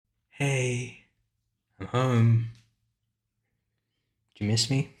Hey, I'm home. Did you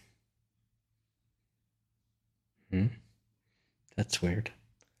miss me? Hmm? That's weird.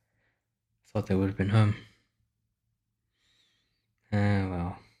 Thought they would have been home.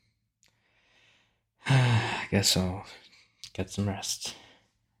 Well. I guess I'll get some rest.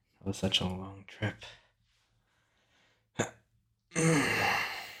 It was such a long trip.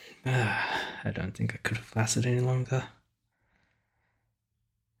 I don't think I could have lasted any longer.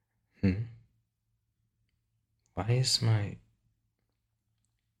 Hmm? Why is my.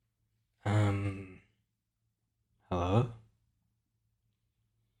 Um. Hello?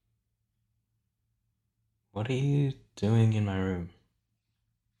 What are you doing in my room?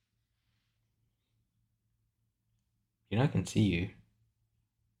 You know I can see you.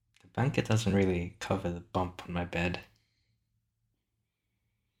 The blanket doesn't really cover the bump on my bed.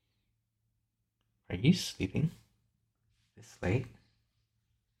 Are you sleeping this late?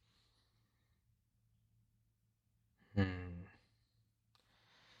 Hmm.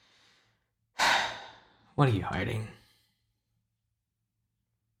 What are you hiding?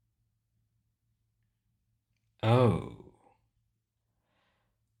 Oh.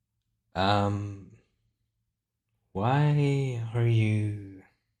 Um. Why are you?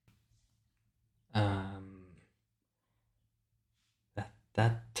 Um.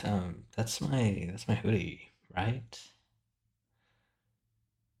 That's my hoodie, right?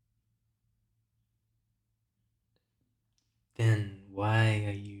 Then why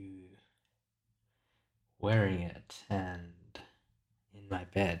are you wearing it and in my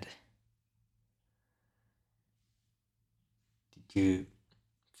bed? Did you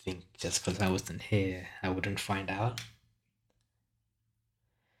think just because I wasn't here, I wouldn't find out?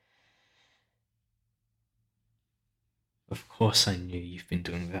 Of course I knew you've been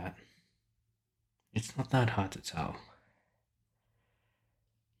doing that. It's not that hard to tell.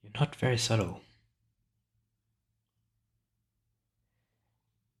 You're not very subtle.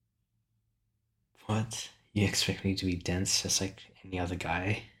 What? You expect me to be dense just like any other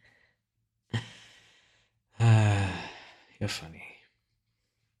guy? You're funny.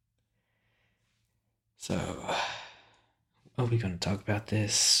 So, are we gonna talk about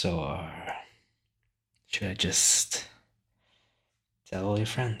this, or should I just tell all your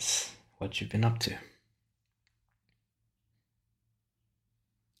friends what you've been up to?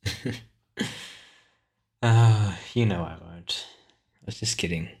 You know I won't. I was just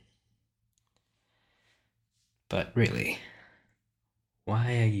kidding. But really,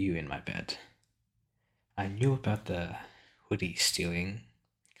 why are you in my bed? I knew about the hoodie stealing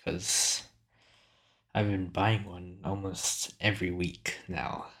because I've been buying one almost every week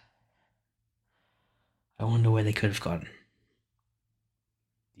now. I wonder where they could have gone.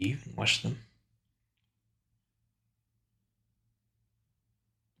 Do you even watch them?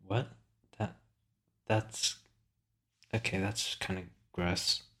 What? That that's okay. That's kind of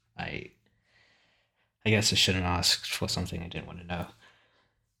gross. I I guess I shouldn't ask for something I didn't want to know.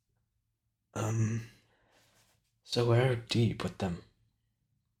 Um. So where do you put them?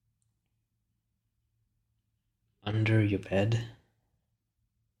 Under your bed?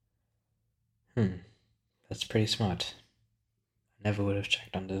 Hmm. That's pretty smart. I never would have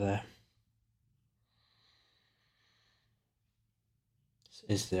checked under there.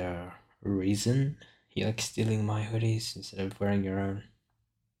 Is there a reason you like stealing my hoodies instead of wearing your own?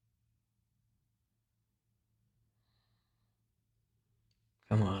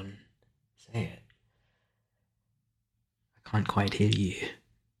 Come on, say it. I can't quite hear you.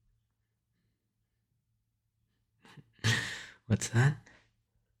 What's that?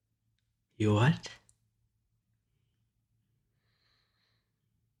 You what?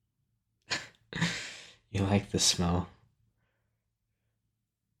 You like the smell?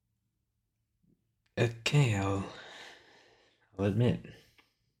 Okay, I'll admit.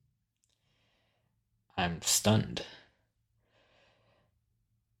 I'm stunned.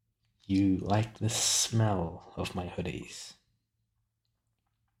 You like the smell of my hoodies.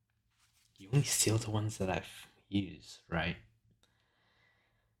 You only steal the ones that I've used, right?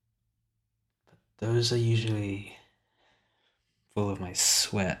 Those are usually full of my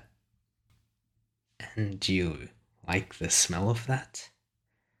sweat. And you like the smell of that?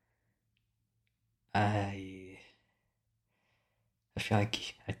 I I feel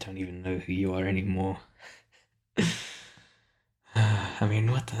like I don't even know who you are anymore. I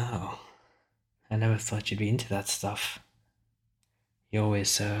mean, what the hell? I never thought you'd be into that stuff. You're always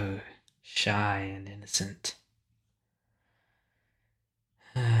so shy and innocent.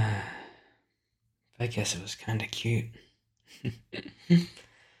 I guess it was kinda cute.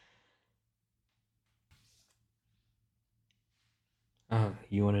 Oh,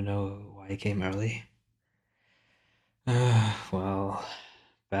 you want to know why I came early? Well,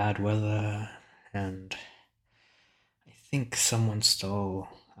 bad weather, and I think someone stole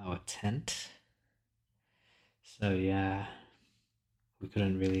our tent. So, yeah, we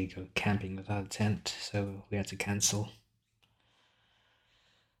couldn't really go camping without a tent, so we had to cancel.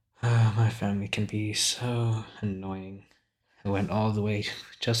 My family can be so annoying. I went all the way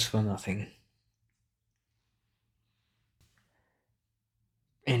just for nothing.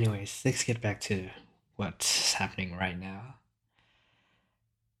 Anyways, let's get back to what's happening right now.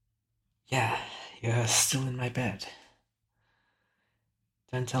 Yeah, you're still in my bed.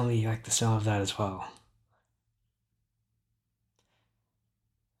 Don't tell me you like the smell of that as well.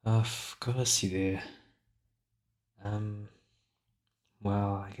 Of course you do. Um,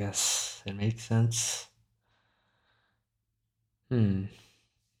 well, I guess it makes sense. Hmm,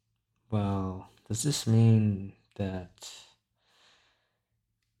 well, does this mean that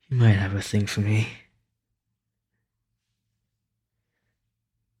you might have a thing for me?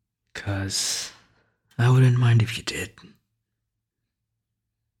 'Cause I wouldn't mind if you did.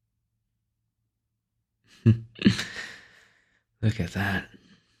 Look at that.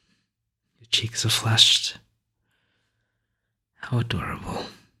 Your cheeks are flushed. How adorable.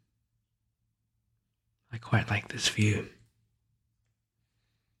 I quite like this view.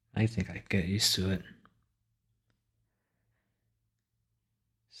 I think I'd get used to it.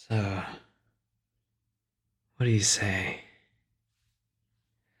 So, what do you say?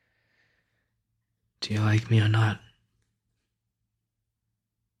 Do you like me or not?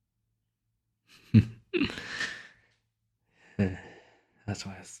 That's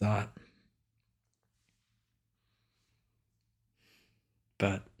what I thought.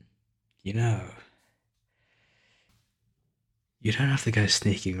 But, you know, you don't have to go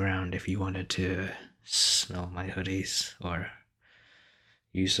sneaking around if you wanted to smell my hoodies or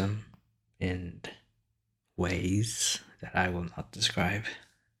use them in ways that I will not describe.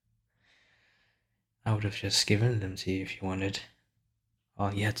 I would have just given them to you if you wanted.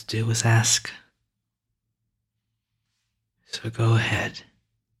 All you had to do was ask. So go ahead.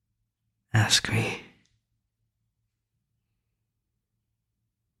 Ask me.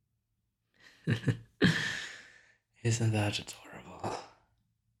 Isn't that adorable?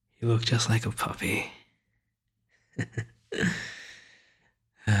 You look just like a puppy.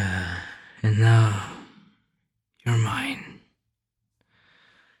 And now, you're mine.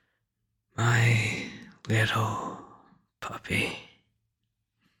 My little puppy.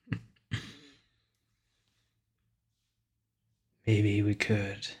 Maybe we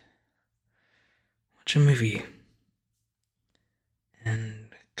could watch a movie and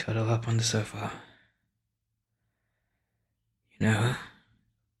cuddle up on the sofa. You know,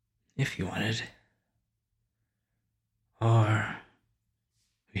 if you wanted. Or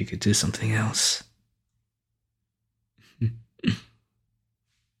we could do something else.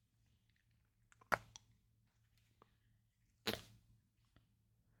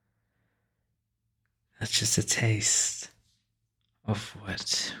 That's just a taste of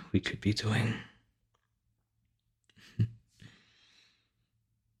what we could be doing.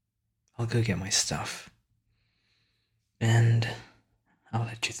 I'll go get my stuff. And I'll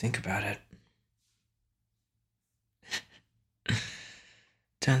let you think about it.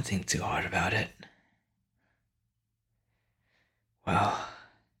 Don't think too hard about it. Well,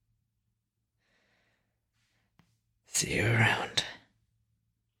 see you around,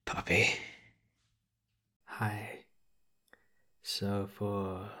 puppy. Hi. So,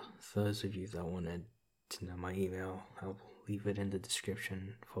 for those of you that wanted to know my email, I'll leave it in the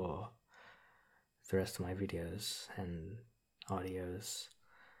description for the rest of my videos and audios.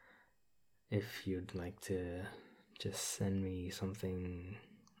 If you'd like to just send me something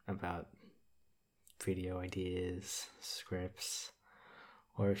about video ideas, scripts,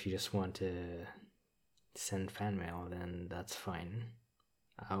 or if you just want to send fan mail, then that's fine.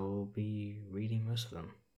 I will be reading most of them.